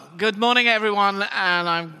Good morning, everyone,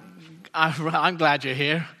 and I'm glad you're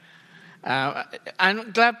here.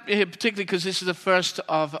 I'm glad you're here particularly because this is the first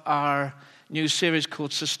of our new series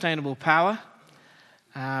called Sustainable Power.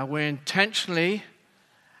 We're intentionally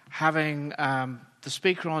having the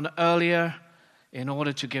speaker on earlier in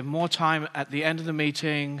order to give more time at the end of the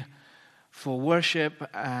meeting for worship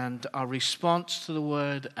and our response to the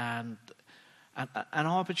word and an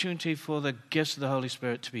opportunity for the gifts of the Holy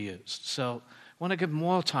Spirit to be used. So I want to give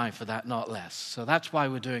more time for that, not less. So that's why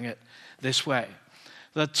we're doing it this way.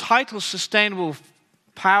 The title, Sustainable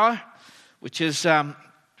Power, which is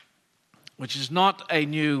not a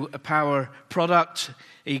new power product,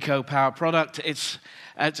 eco-power product. It's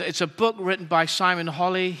a book written by Simon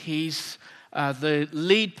Holley. He's the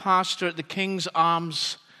lead pastor at the King's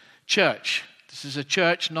Arms Church. This is a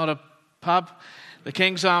church, not a pub. The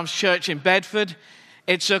King's Arms Church in Bedford.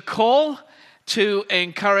 It's a call to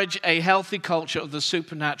encourage a healthy culture of the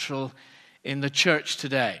supernatural in the church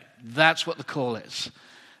today. That's what the call is.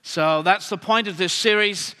 So that's the point of this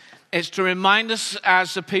series. It's to remind us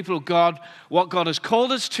as the people of God what God has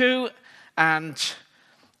called us to, and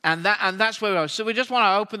that's where we are. So we just want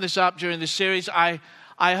to open this up during this series. I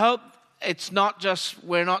hope it's not just,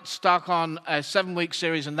 we're not stuck on a 7-week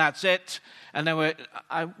series and that's it. And then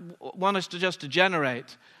I want us to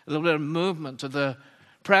generate a little bit of movement of the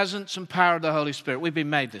presence and power of the Holy Spirit. We've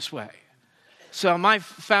been made this way. So my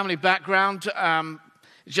family background,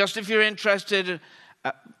 just if you're interested,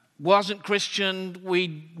 wasn't Christian.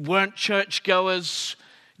 We weren't churchgoers.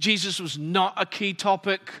 Jesus was not a key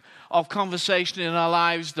topic of conversation in our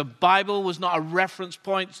lives. The Bible was not a reference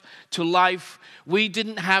point to life. We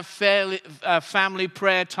didn't have family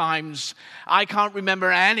prayer times. I can't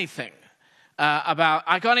remember anything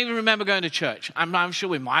I can't even remember going to church. I'm sure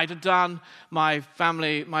we might have done. My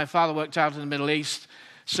father worked out in the Middle East.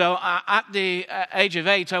 So at the age of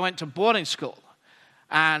 8, I went to boarding school.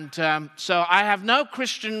 And so I have no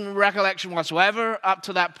Christian recollection whatsoever up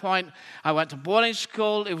to that point. I went to boarding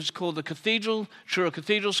school. It was called the Truro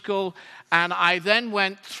Cathedral School. And I then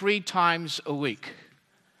went 3 times a week.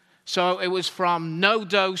 So it was from no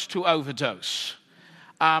dose to overdose.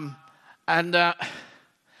 The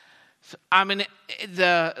only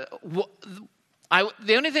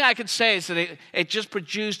thing I could say is that it just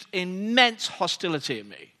produced immense hostility in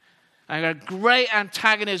me. I got great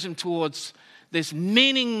antagonism towards this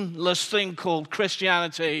meaningless thing called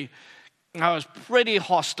Christianity. I was pretty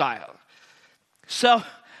hostile. So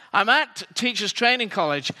I'm at Teachers Training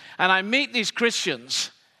College, and I meet these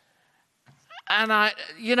Christians, and I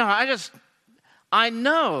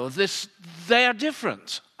know this. They are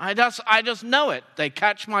different. I just know it. They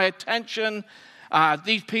catch my attention.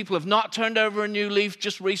 These people have not turned over a new leaf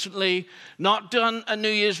just recently, not done a New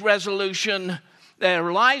Year's resolution.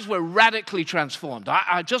 Their lives were radically transformed.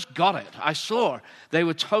 I just got it. I saw they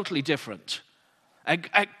were totally different.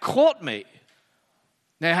 It caught me.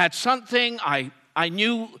 They had something. I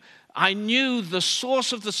knew the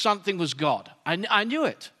source of the something was God. I knew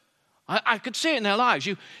it. I could see it in their lives.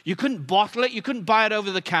 You couldn't bottle it. You couldn't buy it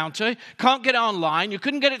over the counter. Can't get it online. You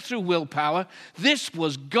couldn't get it through willpower. This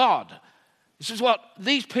was God. This is what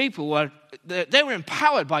these people were. They were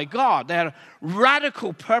empowered by God. They had a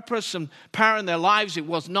radical purpose and power in their lives. It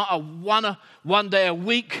was not a one day a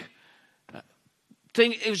week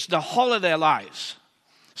thing. It was the whole of their lives.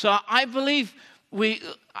 So I believe we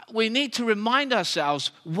need to remind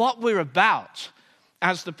ourselves what we're about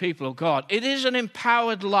as the people of God. It is an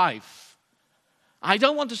empowered life. I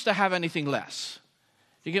don't want us to have anything less.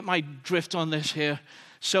 You get my drift on this here?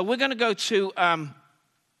 So we're going to go to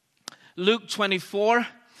Luke 24.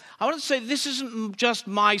 I want to say this isn't just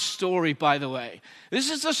my story, by the way.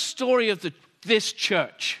 This is the story of this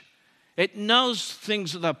church. It knows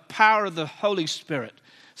things of the power of the Holy Spirit.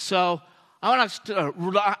 So I want us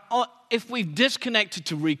to, if we've disconnected,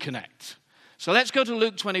 to reconnect. So let's go to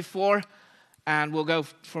Luke 24, and we'll go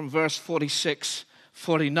from verse 46,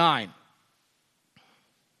 49.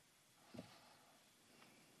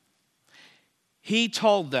 He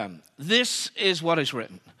told them, "This is what is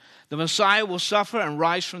written. The Messiah will suffer and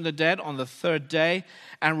rise from the dead on the 3rd day,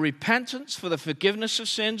 and repentance for the forgiveness of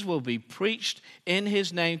sins will be preached in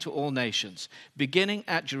his name to all nations, beginning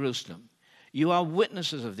at Jerusalem. You are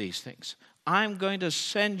witnesses of these things. I am going to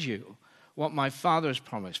send you what my Father has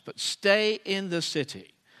promised, but stay in the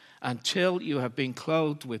city until you have been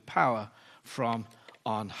clothed with power from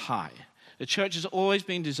on high." The church has always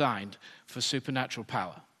been designed for supernatural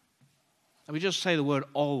power. And we just say the word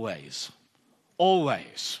always.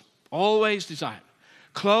 Always. Always designed.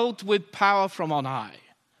 Clothed with power from on high.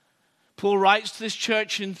 Paul writes to this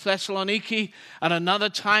church in Thessaloniki at another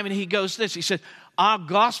time, and he goes this. He said, our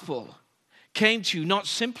gospel came to you not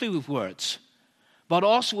simply with words, but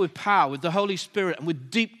also with power, with the Holy Spirit, and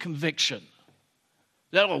with deep conviction.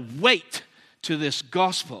 There will weight to this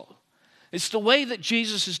gospel. It's the way that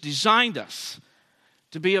Jesus has designed us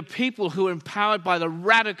to be a people who are empowered by the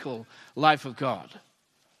radical life of God.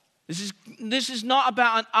 This is not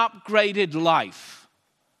about an upgraded life.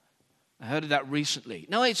 I heard of that recently.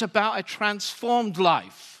 No, it's about a transformed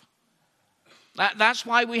life. That's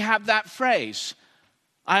why we have that phrase.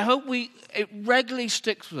 I hope it regularly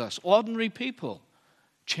sticks with us. Ordinary people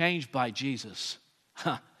changed by Jesus.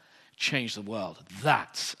 Change the world.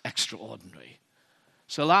 That's extraordinary.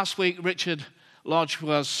 So last week, Richard Lodge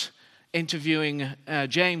was interviewing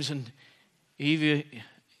James and Evie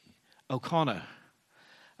O'Connor.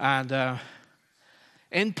 And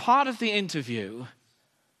in part of the interview,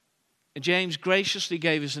 James graciously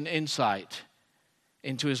gave us an insight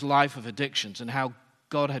into his life of addictions and how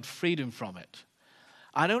God had freed him from it.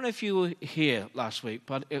 I don't know if you were here last week,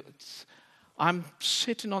 but I'm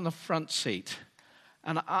sitting on the front seat.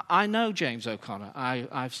 And I know James O'Connor.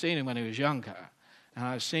 I've seen him when he was younger. And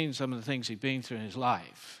I've seen some of the things he'd been through in his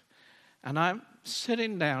life. And I'm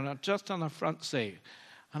sitting down just on the front seat.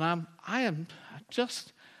 And I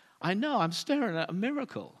know I'm staring at a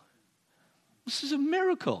miracle. This is a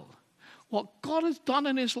miracle. What God has done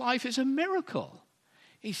in his life is a miracle.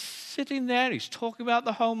 He's sitting there, he's talking about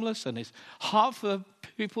the homeless and his heart for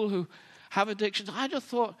people who have addictions. I just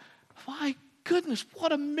thought, my goodness,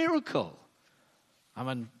 what a miracle.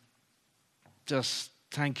 Just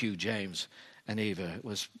thank you, James and Eva.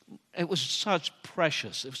 It was such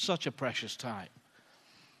a precious time.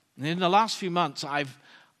 And in the last few months,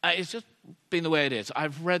 it's just been the way it is.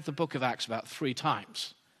 I've read the book of Acts about 3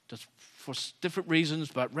 times, just for different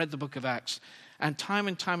reasons, but read the book of Acts. And time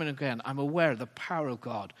and again, I'm aware of the power of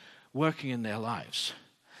God working in their lives.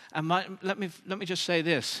 And let me just say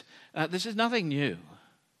this. This is nothing new.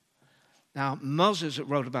 Now, Moses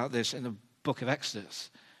wrote about this in the book of Exodus.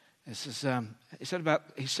 He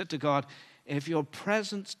said to God, if your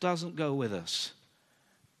presence doesn't go with us,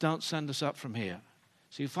 don't send us up from here.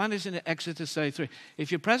 So you find this in Exodus 33.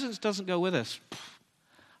 If your presence doesn't go with us,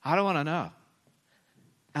 I don't want to know.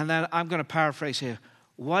 And then I'm going to paraphrase here.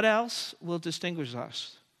 What else will distinguish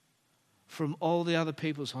us from all the other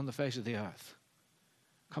peoples on the face of the earth?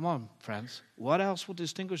 Come on, friends. What else will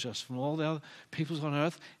distinguish us from all the other peoples on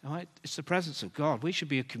earth? It's the presence of God. We should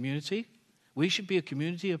be a community. We should be a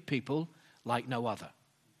community of people like no other.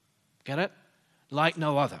 Get it? Like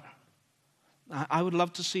no other. I would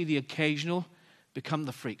love to see the occasional become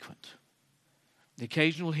the frequent. The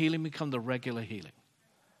occasional healing become the regular healing.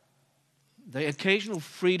 The occasional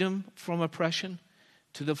freedom from oppression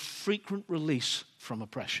to the frequent release from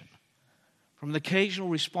oppression. From the occasional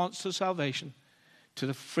response to salvation to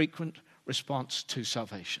the frequent response to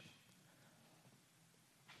salvation.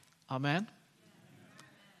 Amen?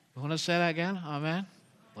 You want to say that again? Amen?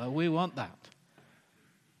 Well, we want that.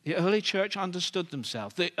 The early church understood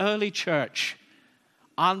themselves. The early church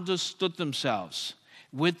understood themselves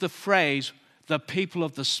with the phrase, the people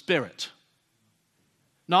of the Spirit.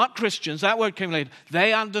 Not Christians, that word came later.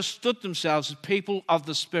 They understood themselves as people of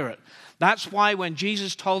the Spirit. That's why when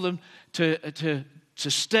Jesus told them to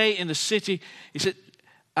stay in the city, he said,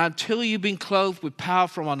 until you've been clothed with power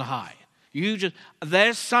from on high.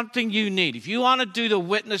 There's something you need. If you want to do the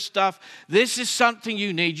witness stuff, this is something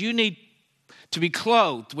you need. You need to be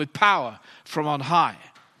clothed with power from on high.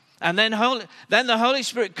 And then the Holy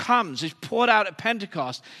Spirit comes, is poured out at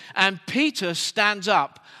Pentecost, and Peter stands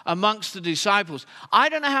up amongst the disciples. I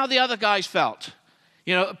don't know how the other guys felt.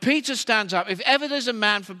 Peter stands up. If ever there's a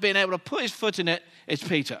man for being able to put his foot in it, it's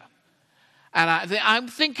Peter. And I'm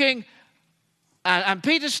thinking, and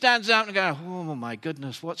Peter stands out and goes, oh my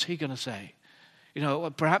goodness, what's he going to say?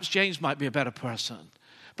 Perhaps James might be a better person.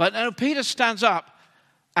 But Peter stands up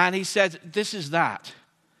and he says, this is that.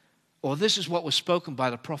 Or this is what was spoken by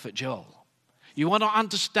the prophet Joel. You want to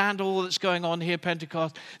understand all that's going on here,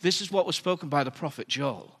 Pentecost? This is what was spoken by the prophet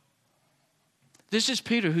Joel. This is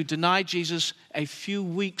Peter who denied Jesus a few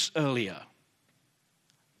weeks earlier.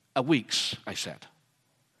 Weeks, I said.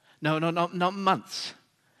 No, not months.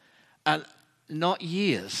 Not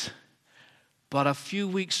years. But a few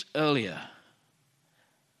weeks earlier.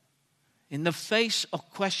 In the face of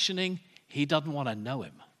questioning, he doesn't want to know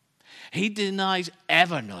him. He denies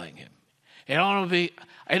ever knowing him. He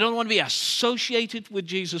don't want to be associated with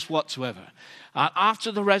Jesus whatsoever.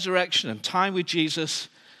 After the resurrection and time with Jesus,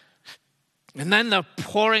 and then the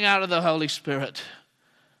pouring out of the Holy Spirit,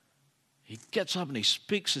 he gets up and he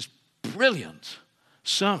speaks this brilliant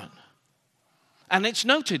sermon. And it's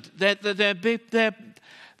noted that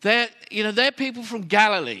They're people from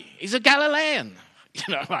Galilee. He's a Galilean.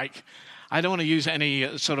 I don't want to use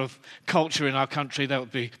any sort of culture in our country that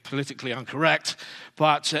would be politically incorrect.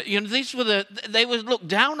 But, they were looked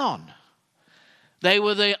down on. They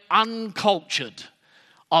were the uncultured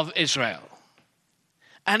of Israel.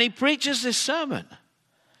 And he preaches this sermon.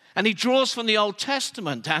 And he draws from the Old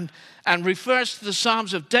Testament and refers to the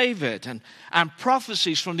Psalms of David and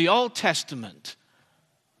prophecies from the Old Testament.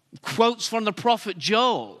 Quotes from the prophet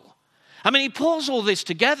Joel. He pulls all this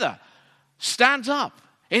together. Stands up.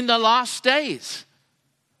 In the last days,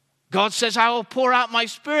 God says, I will pour out my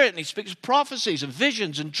spirit. And he speaks prophecies and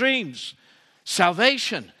visions and dreams,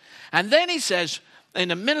 salvation. And then he says, in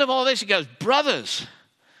the middle of all this, he goes, brothers,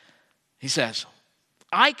 he says,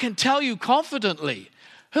 I can tell you confidently,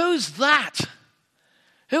 who's that?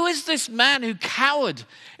 Who is this man who cowered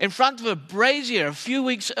in front of a brazier a few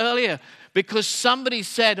weeks earlier because somebody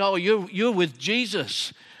said, oh, you're with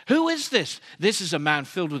Jesus? Who is this? This is a man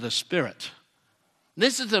filled with the Spirit.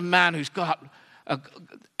 This is a man who's got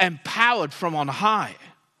empowered from on high.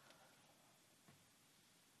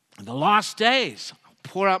 In the last days, I'll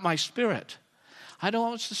pour out my Spirit. I don't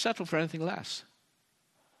want us to settle for anything less.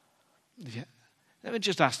 Yeah. Let me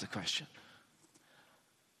just ask the question.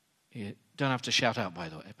 You don't have to shout out, by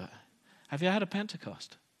the way, but have you had a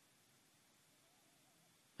Pentecost?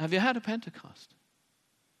 Have you had a Pentecost?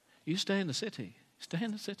 You stay in the city. Stay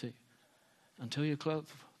in the city until you're clothed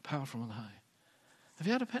with power from on high. Have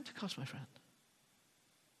you had a Pentecost, my friend?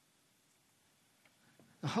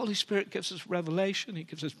 The Holy Spirit gives us revelation. He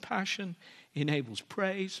gives us passion. He enables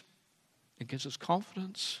praise. It gives us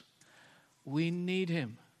confidence. We need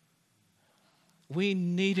him. We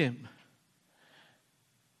need him.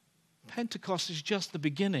 Pentecost is just the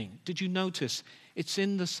beginning. Did you notice? It's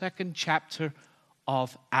in the 2nd chapter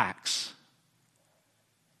of Acts.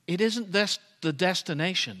 It isn't the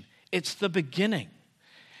destination. It's the beginning.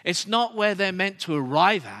 It's not where they're meant to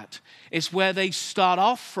arrive at. It's where they start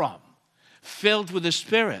off from, filled with the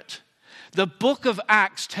Spirit. The book of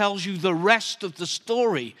Acts tells you the rest of the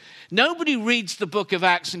story. Nobody reads the book of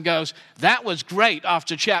Acts and goes, that was great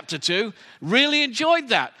after chapter 2. Really enjoyed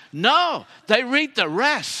that. No, they read the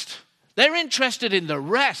rest. They're interested in the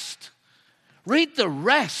rest. Read the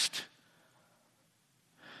rest.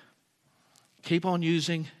 Keep on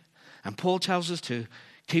using, and Paul tells us to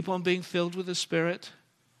keep on being filled with the Spirit.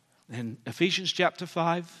 In Ephesians chapter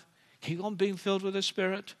 5, keep on being filled with the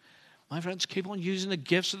Spirit. My friends, keep on using the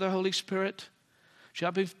gifts of the Holy Spirit.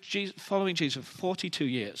 I've been following Jesus for 42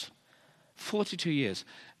 years. 42 years.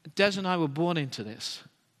 Des and I were born into this.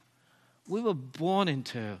 We were born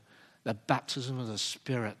into the baptism of the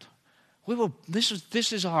Spirit. This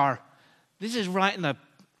is right in the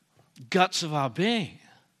guts of our being.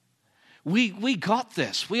 We got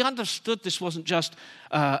this. We understood this wasn't just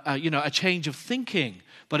a change of thinking,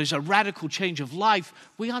 but it's a radical change of life.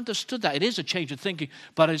 We understood that. It is a change of thinking,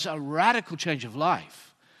 but it's a radical change of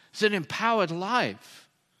life. It's an empowered life.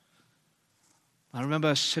 I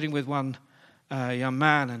remember sitting with one young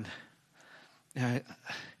man, and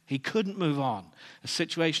he couldn't move on. A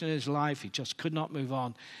situation in his life, he just could not move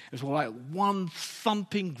on. It was like one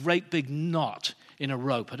thumping great big knot in a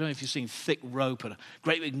rope. I don't know if you've seen thick rope and a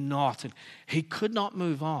great big knot. And he could not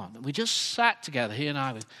move on. We just sat together, he and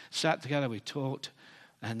I, we sat together, we talked,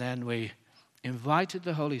 and then we invited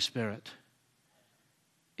the Holy Spirit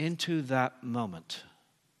into that moment.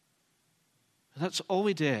 And that's all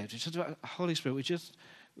we did. We said, Holy Spirit,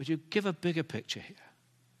 would you give a bigger picture here?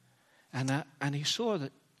 And he saw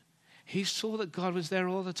that God was there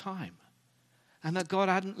all the time, and that God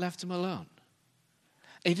hadn't left him alone.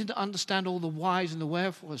 He didn't understand all the whys and the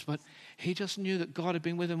wherefores, but he just knew that God had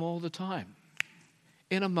been with him all the time,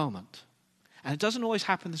 in a moment. And it doesn't always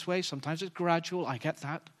happen this way. Sometimes it's gradual, I get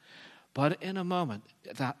that. But in a moment,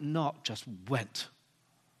 that knot just went.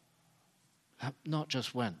 That knot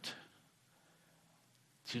just went.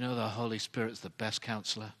 Do you know the Holy Spirit's the best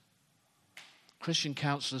counselor? Christian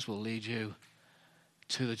counselors will lead you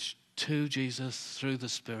to Jesus through the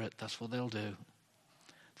Spirit. That's what they'll do.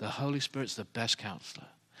 The Holy Spirit's the best counselor.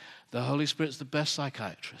 The Holy Spirit's the best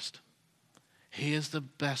psychiatrist. He is the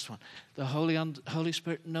best one. The Holy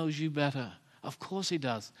Spirit knows you better. Of course he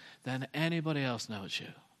does. Than anybody else knows you.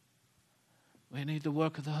 We need the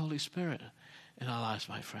work of the Holy Spirit in our lives,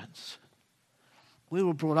 my friends. We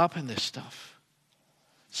were brought up in this stuff.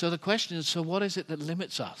 So the question is, so what is it that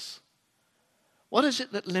limits us? What is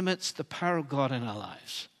it that limits the power of God in our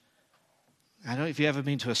lives? I don't know if you've ever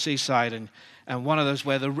been to a seaside and one of those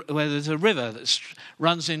where there's a river that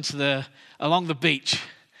runs along the beach.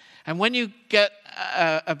 And when you get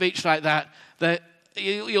a beach like that,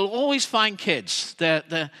 you'll always find kids.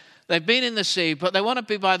 They've been in the sea, but they want to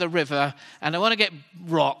be by the river, and they want to get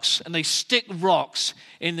rocks, and they stick rocks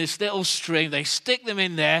in this little stream. They stick them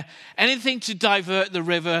in there. Anything to divert the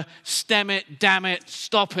river, stem it, dam it,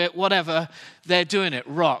 stop it, whatever, they're doing it,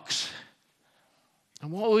 rocks.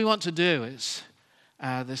 And what we want to do is,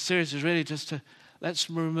 the series is really just to, let's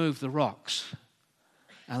remove the rocks,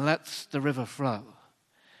 and let the river flow.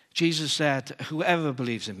 Jesus said, whoever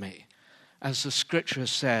believes in me, as the scripture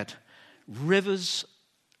has said, rivers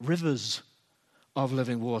of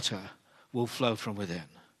living water will flow from within.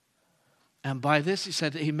 And by this, he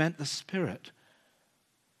said that he meant the Spirit,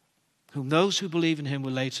 whom those who believe in him were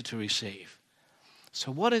later to receive.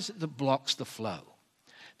 So what is it that blocks the flow?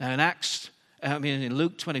 Now in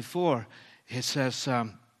Luke 24, it says,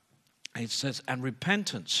 and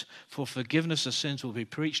repentance for forgiveness of sins will be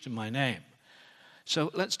preached in my name.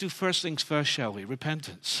 So let's do first things first, shall we?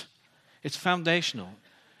 Repentance. It's foundational.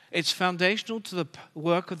 It's foundational to the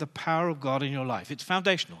work of the power of God in your life. It's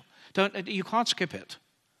foundational. You can't skip it.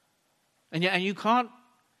 And you can't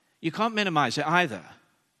minimize it either.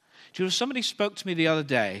 Do you know, somebody spoke to me the other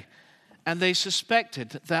day, and they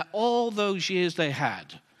suspected that all those years they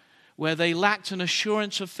had, where they lacked an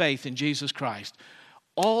assurance of faith in Jesus Christ,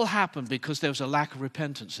 all happened because there was a lack of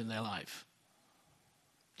repentance in their life.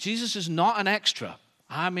 Jesus is not an extra.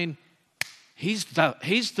 I mean, he's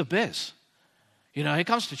the biz. You know, he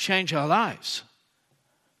comes to change our lives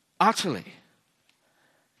utterly.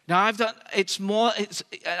 Now, it's more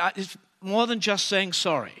than just saying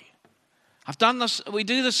sorry. I've done this. We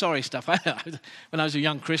do the sorry stuff. When I was a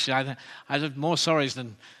young Christian, I did more sorries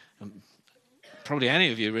than probably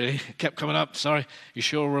any of you really. It kept coming up. Sorry, you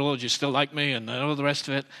sure, Lord, you still like me, and all the rest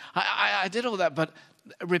of it. I did all that, but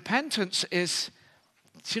repentance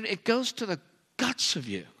it goes to the guts of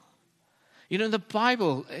you. You know, the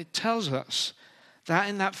Bible, it tells us that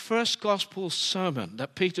in that first gospel sermon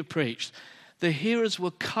that Peter preached, the hearers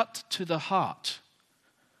were cut to the heart.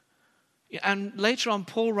 And later on,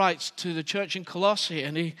 Paul writes to the church in Colossae,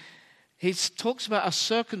 and he talks about a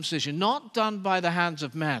circumcision not done by the hands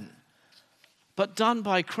of men, but done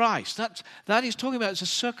by Christ. That he's talking about is a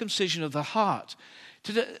circumcision of the heart.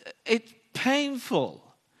 It's painful.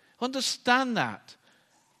 Understand that.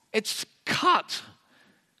 It's cut.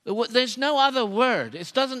 There's no other word.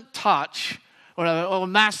 It doesn't touch or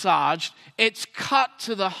massaged. It's cut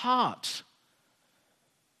to the heart.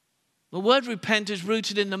 The word repent is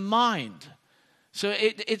rooted in the mind. So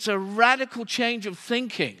it's a radical change of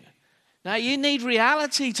thinking. Now, you need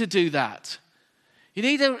reality to do that. You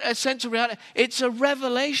need a sense of reality. It's a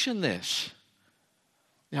revelation, this.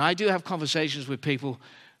 Now, I do have conversations with people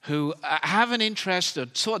who have an interest, or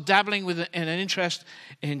sort of dabbling in an interest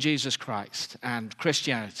in Jesus Christ and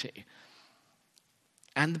Christianity.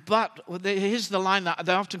 But here's the line that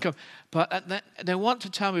they often come, but they want to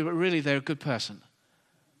tell me, but really they're a good person.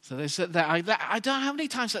 So they said that I don't know how many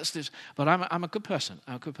times that's this, but I'm a good person.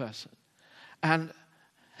 I'm a good person. And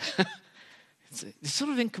it's sort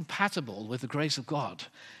of incompatible with the grace of God,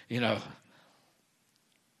 you know.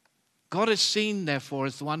 God is seen, therefore,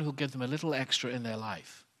 as the one who will give them a little extra in their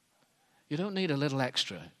life. You don't need a little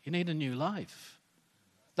extra. You need a new life.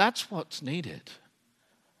 That's what's needed.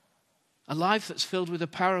 A life that's filled with the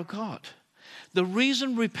power of God. The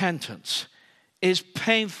reason repentance is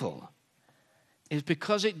painful is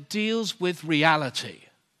because it deals with reality.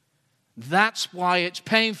 That's why it's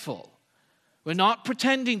painful. We're not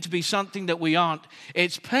pretending to be something that we aren't.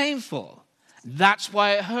 It's painful. That's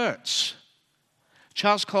why it hurts.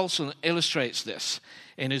 Charles Colson illustrates this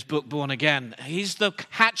in his book, Born Again. He's the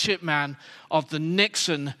hatchet man of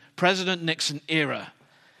the President Nixon era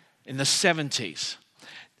in the 70s.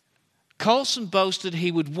 Colson boasted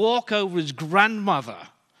he would walk over his grandmother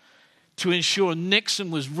to ensure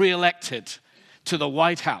Nixon was re-elected to the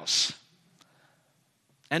White House.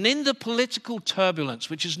 And in the political turbulence,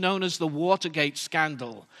 which is known as the Watergate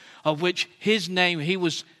scandal, of which his name, he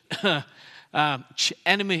was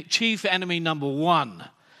chief enemy number one.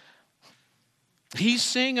 He's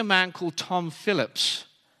seeing a man called Tom Phillips,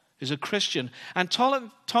 who's a Christian. And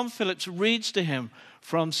Tom Phillips reads to him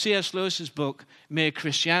from C.S. Lewis's book, Mere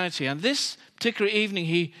Christianity. And this particular evening,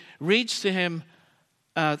 he reads to him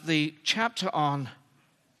the chapter on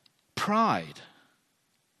pride.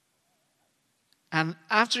 And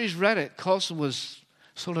after he's read it, Colson was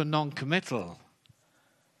sort of non-committal.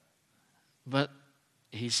 But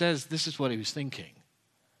he says this is what he was thinking.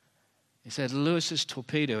 He said, Lewis's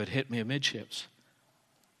torpedo had hit me amidships.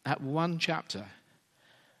 That one chapter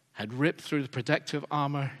had ripped through the protective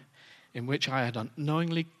armor in which I had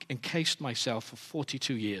unknowingly encased myself for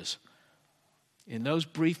 42 years. In those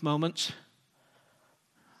brief moments,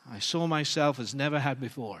 I saw myself as never had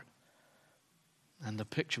before. And the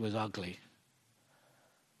picture was ugly.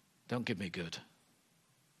 Don't give me good.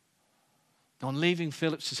 On leaving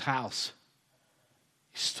Philip's house,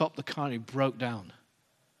 he stopped the car and he broke down.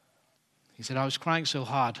 He said, I was crying so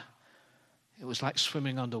hard, it was like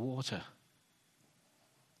swimming underwater.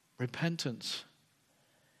 Repentance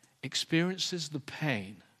experiences the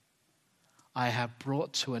pain I have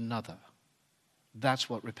brought to another. That's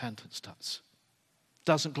what repentance does.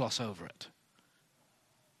 Doesn't gloss over it.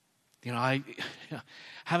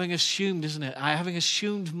 Having assumed, isn't it? Having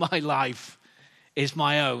assumed my life is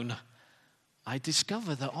my own, I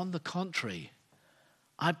discover that on the contrary,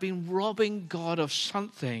 I've been robbing God of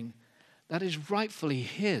something that is rightfully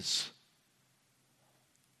His.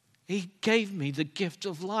 He gave me the gift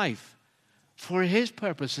of life for His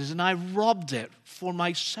purposes, and I robbed it for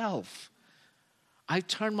myself. I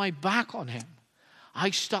turned my back on Him.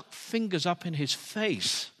 I stuck fingers up in His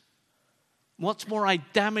face. What's more, I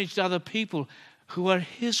damaged other people who are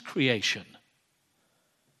His creation.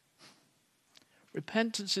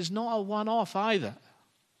 Repentance is not a one-off either.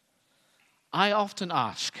 I often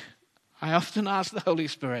ask the Holy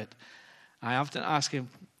Spirit, I often ask Him,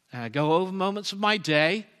 go over moments of my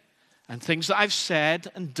day and things that I've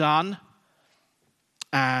said and done.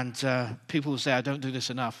 And people will say, I don't do this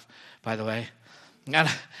enough, by the way. And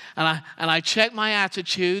I check my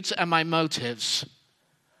attitudes and my motives.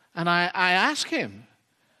 And I ask Him,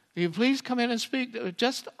 will you please come in and speak?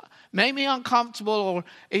 Just make me uncomfortable, or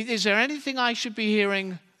is there anything I should be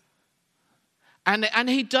hearing? And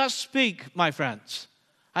He does speak, my friends.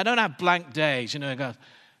 I don't have blank days, go,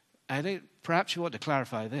 I think perhaps you want to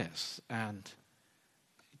clarify this. And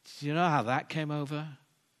do you know how that came over?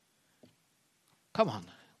 Come on.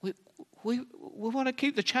 We want to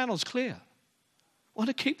keep the channels clear. We want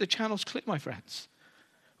to keep the channels clear, my friends.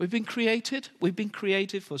 We've been created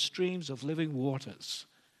for streams of living waters.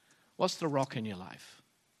 What's the rock in your life?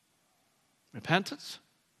 Repentance?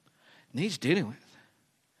 Needs dealing with.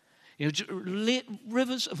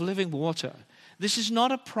 Rivers of living water. This is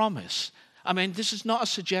not a promise. This is not a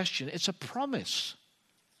suggestion. It's a promise.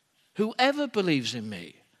 Whoever believes in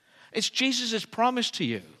me. It's Jesus' promise to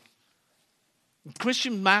you.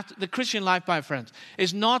 The Christian life, my friends,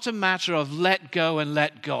 is not a matter of let go and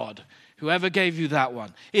let God. Whoever gave you that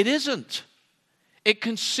one. It isn't. It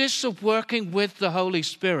consists of working with the Holy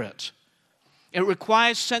Spirit. It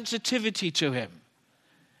requires sensitivity to Him,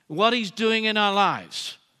 what He's doing in our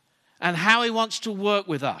lives, and how He wants to work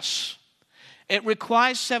with us. It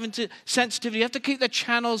requires sensitivity. You have to keep the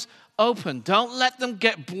channels open. Don't let them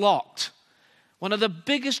get blocked. One of the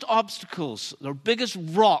biggest obstacles, the biggest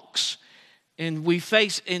rocks we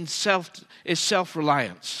face is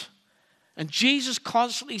self-reliance. And Jesus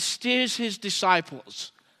constantly steers His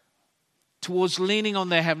disciples towards leaning on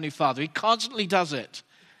their Heavenly Father. He constantly does it.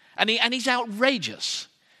 And He's outrageous.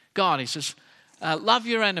 God, He says, love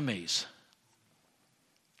your enemies.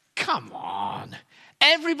 Come on.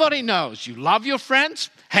 Everybody knows you love your friends,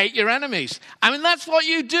 hate your enemies. That's what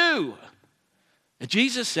you do. And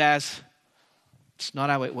Jesus says, it's not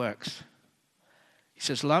how it works. He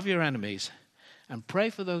says, love your enemies and pray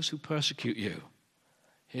for those who persecute you.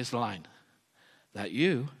 Here's the line. That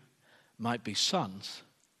you might be sons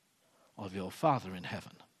of your Father in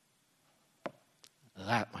heaven.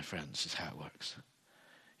 That, my friends, is how it works.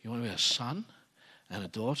 You want to be a son and a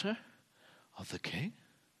daughter of the King?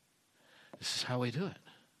 This is how we do it.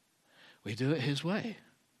 We do it His way.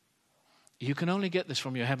 You can only get this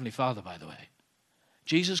from your Heavenly Father, by the way.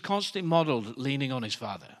 Jesus constantly modeled leaning on His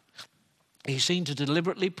Father. He seemed to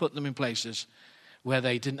deliberately put them in places where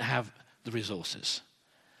they didn't have the resources.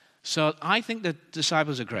 So I think the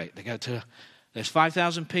disciples are great. They go to, there's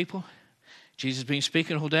 5,000 people. Jesus has been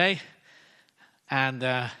speaking all day. And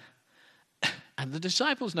the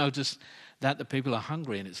disciples notice that the people are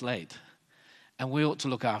hungry and it's late. And we ought to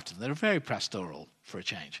look after them. They're very pastoral for a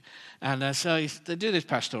change. And so they do this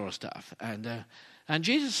pastoral stuff. And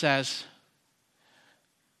Jesus says,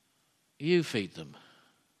 you feed them.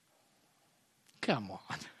 Come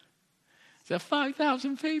on. There are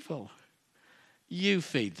 5,000 people. You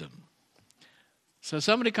feed them. So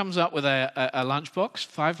somebody comes up with a lunchbox,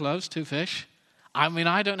 5 loaves, 2 fish. I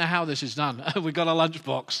don't know how this is done. We've got a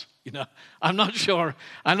lunchbox. I'm not sure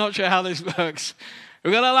how this works.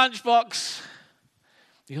 We've got a lunchbox.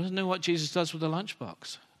 You got to know what Jesus does with the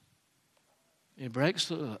lunchbox.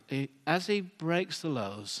 As He breaks the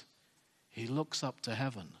loaves, He looks up to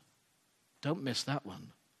heaven. Don't miss that one.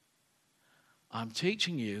 I'm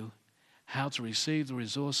teaching you how to receive the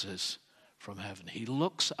resources from heaven. He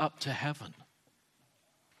looks up to heaven.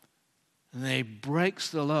 And then He breaks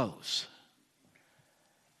the loaves.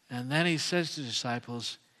 And then he says to the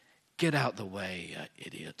disciples, get out the way,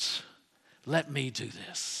 idiots. Let me do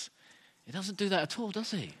this. He doesn't do that at all,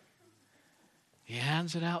 does he? He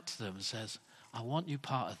hands it out to them and says, I want you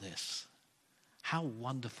part of this. How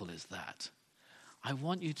wonderful is that? I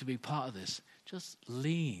want you to be part of this. Just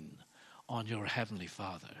lean on your Heavenly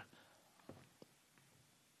Father.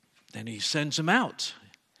 Then he sends them out.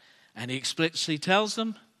 And he explicitly tells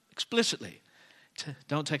them,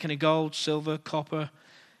 don't take any gold, silver, copper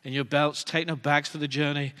in your belts. Take no bags for the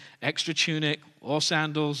journey, extra tunic, or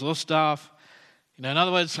sandals, or staff. In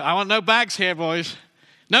other words, I want no bags here, boys.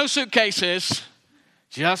 No suitcases.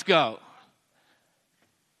 Just go.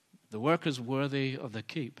 The worker's worthy of the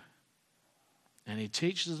keep. And he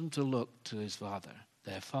teaches them to look to his Father,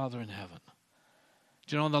 their Father in heaven.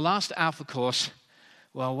 Do you know, on the last Alpha course,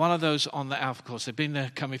 one of those on the Alpha course, they've been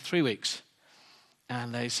there coming 3 weeks.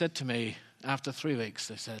 And they said to me, after 3 weeks,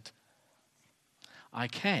 they said, I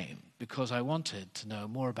came because I wanted to know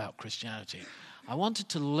more about Christianity. I wanted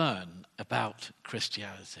to learn about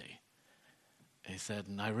Christianity. He said,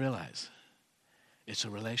 and I realize it's a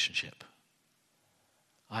relationship.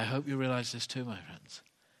 I hope you realize this too, my friends.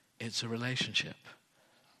 It's a relationship.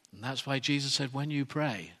 And that's why Jesus said, when you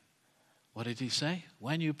pray, what did he say?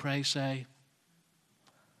 When you pray, say,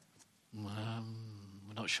 we're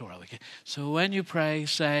not sure, are we? So when you pray,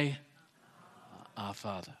 say, Our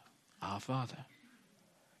Father, our Father.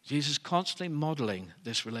 Jesus constantly modeling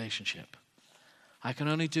this relationship. I can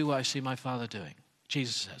only do what I see my Father doing.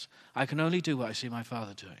 Jesus says, I can only do what I see my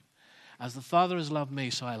Father doing. As the Father has loved me,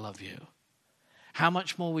 so I love you. How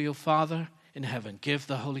much more will your Father in heaven give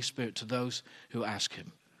the Holy Spirit to those who ask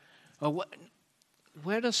him? Well,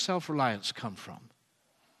 where does self-reliance come from?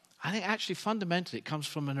 I think actually fundamentally it comes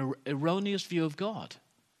from an erroneous view of God.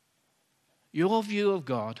 Your view of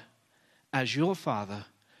God as your Father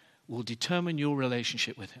will determine your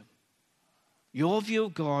relationship with him. Your view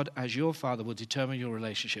of God as your Father will determine your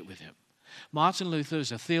relationship with him. Martin Luther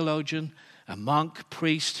is a theologian, a monk,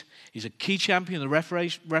 priest. He's a key champion of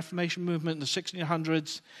the Reformation movement in the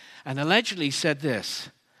 1600s, and allegedly said this,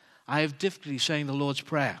 I have difficulty saying the Lord's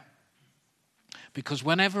Prayer because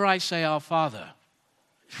whenever I say our Father,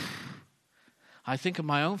 I think of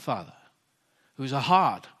my own father, who's a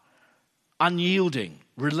hard, unyielding,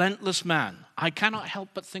 relentless man. I cannot help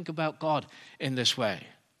but think about God in this way.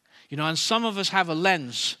 And some of us have a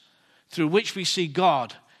lens through which we see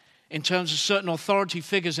God in terms of certain authority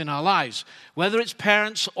figures in our lives, whether it's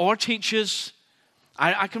parents or teachers.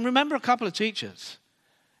 I can remember a couple of teachers.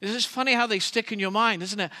 It's just funny how they stick in your mind,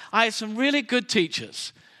 isn't it? I had some really good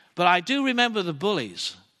teachers, but I do remember the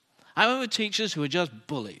bullies. I remember teachers who were just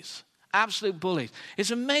bullies, absolute bullies.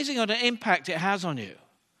 It's amazing what an impact it has on you.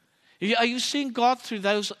 Are you seeing God through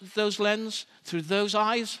those lenses, through those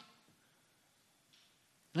eyes?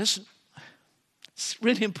 Listen, it's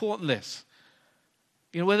really important, this.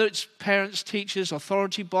 Whether it's parents, teachers,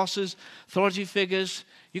 authority bosses, authority figures,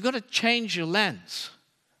 you've got to change your lens.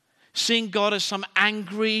 Seeing God as some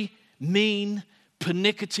angry, mean,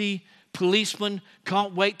 pernickety policeman,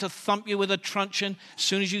 can't wait to thump you with a truncheon as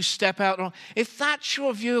soon as you step out. If that's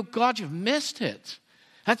your view of God, you've missed it.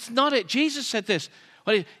 That's not it. Jesus said this,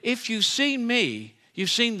 if you've seen me, you've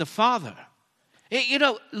seen the Father.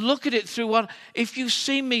 Look at it through what, if you've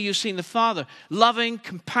seen me, you've seen the Father. Loving,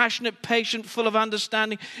 compassionate, patient, full of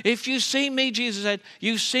understanding. If you see me, Jesus said,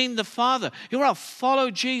 you've seen the Father. You want to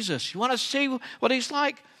follow Jesus. You want to see what he's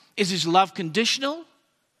like. Is his love conditional?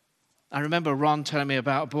 I remember Ron telling me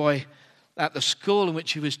about a boy at the school in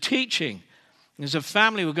which he was teaching. There's a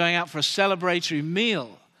family who were going out for a celebratory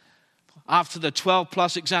meal after the 12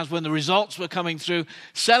 plus exams when the results were coming through.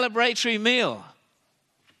 Celebratory meal.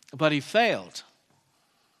 But he failed.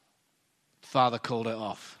 Father called it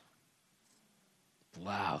off.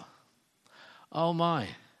 Wow. Oh my.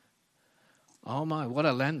 Oh my, what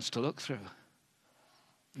a lens to look through.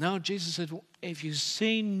 No, Jesus said, if you've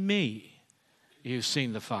seen me, you've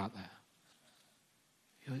seen the Father.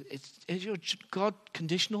 Is your God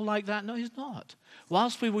conditional like that? No, he's not.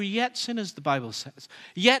 Whilst we were yet sinners, the Bible says,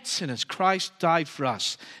 yet sinners, Christ died for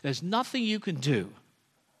us. There's nothing you can do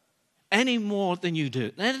any more than you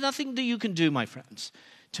do. There's nothing that you can do, my friends,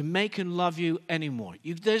 to make him love you anymore.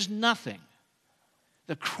 There's nothing.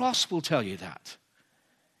 The cross will tell you that.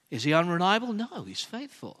 Is he unreliable? No, he's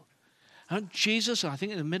faithful. And Jesus, I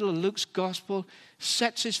think in the middle of Luke's gospel,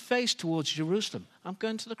 sets his face towards Jerusalem. I'm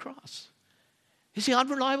going to the cross. Is he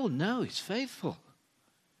unreliable? No, he's faithful.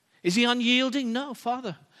 Is he unyielding? No,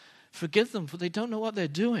 Father, forgive them, for they don't know what they're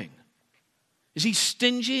doing. Is he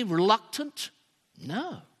stingy, reluctant?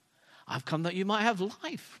 No. I've come that you might have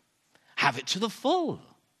life. Have it to the full.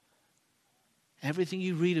 Everything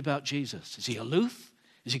you read about Jesus. Is he aloof?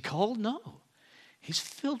 Is he cold? No. He's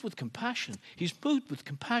filled with compassion. He's moved with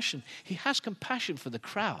compassion. He has compassion for the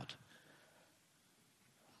crowd.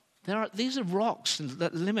 These are rocks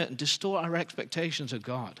that limit and distort our expectations of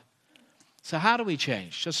God. So how do we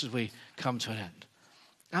change, just as we come to an end?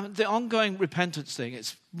 I mean, the ongoing repentance thing,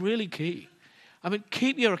 it's really key. I mean,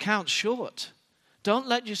 keep your accounts short. Don't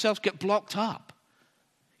let yourself get blocked up.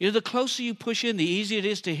 You know, the closer you push in, the easier it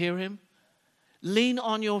is to hear him. Lean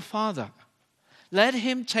on your Father. Let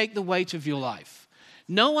him take the weight of your life.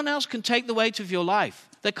 No one else can take the weight of your life.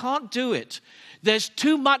 They can't do it. There's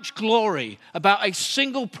too much glory about a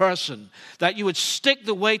single person that you would stick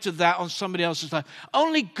the weight of that on somebody else's life.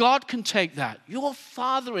 Only God can take that. Your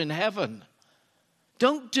Father in heaven.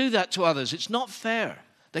 Don't do that to others. It's not fair.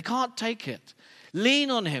 They can't take it. Lean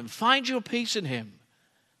on him. Find your peace in him.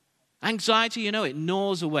 Anxiety, you know, it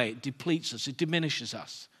gnaws away. It depletes us. It diminishes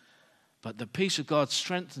us. But the peace of God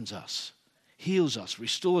strengthens us, heals us,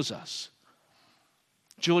 restores us.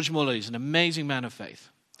 George Muller is an amazing man of faith.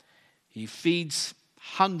 He feeds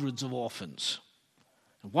hundreds of orphans.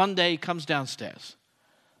 And one day he comes downstairs.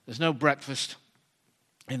 There's no breakfast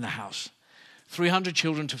in the house. 300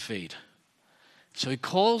 children to feed. So he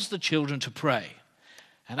calls the children to pray.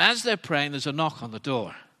 And as they're praying, there's a knock on the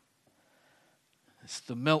door. It's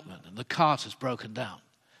the milkman, and the cart has broken down.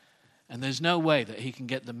 And there's no way that he can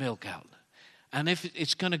get the milk out. And if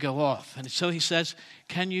it's going to go off. And so he says,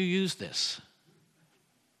 can you use this?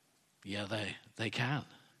 Yeah, they can.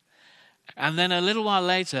 And then a little while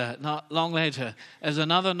later, not long later, there's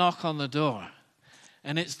another knock on the door.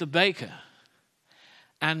 And it's the baker.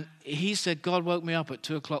 And he said, God woke me up at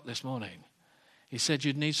 2 o'clock this morning. He said,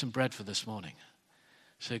 you'd need some bread for this morning.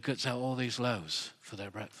 So he cuts out all these loaves for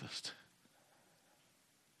their breakfast.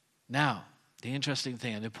 Now, the interesting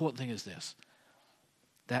thing and the important thing is this.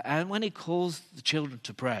 And when he calls the children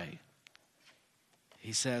to pray,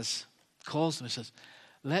 he calls them and says,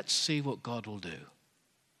 let's see what God will do.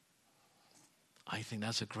 I think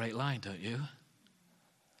that's a great line, don't you?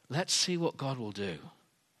 Let's see what God will do.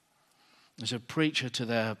 There's a preacher to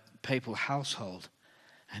their papal household,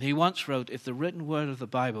 and he once wrote, if the written word of the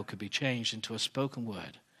Bible could be changed into a spoken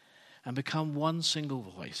word and become one single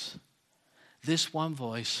voice, this one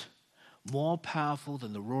voice, more powerful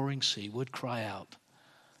than the roaring sea, would cry out,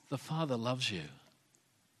 the Father loves you.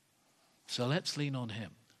 So let's lean on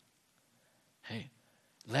him. Hey,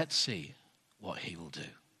 let's see what he will do.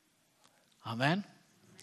 Amen.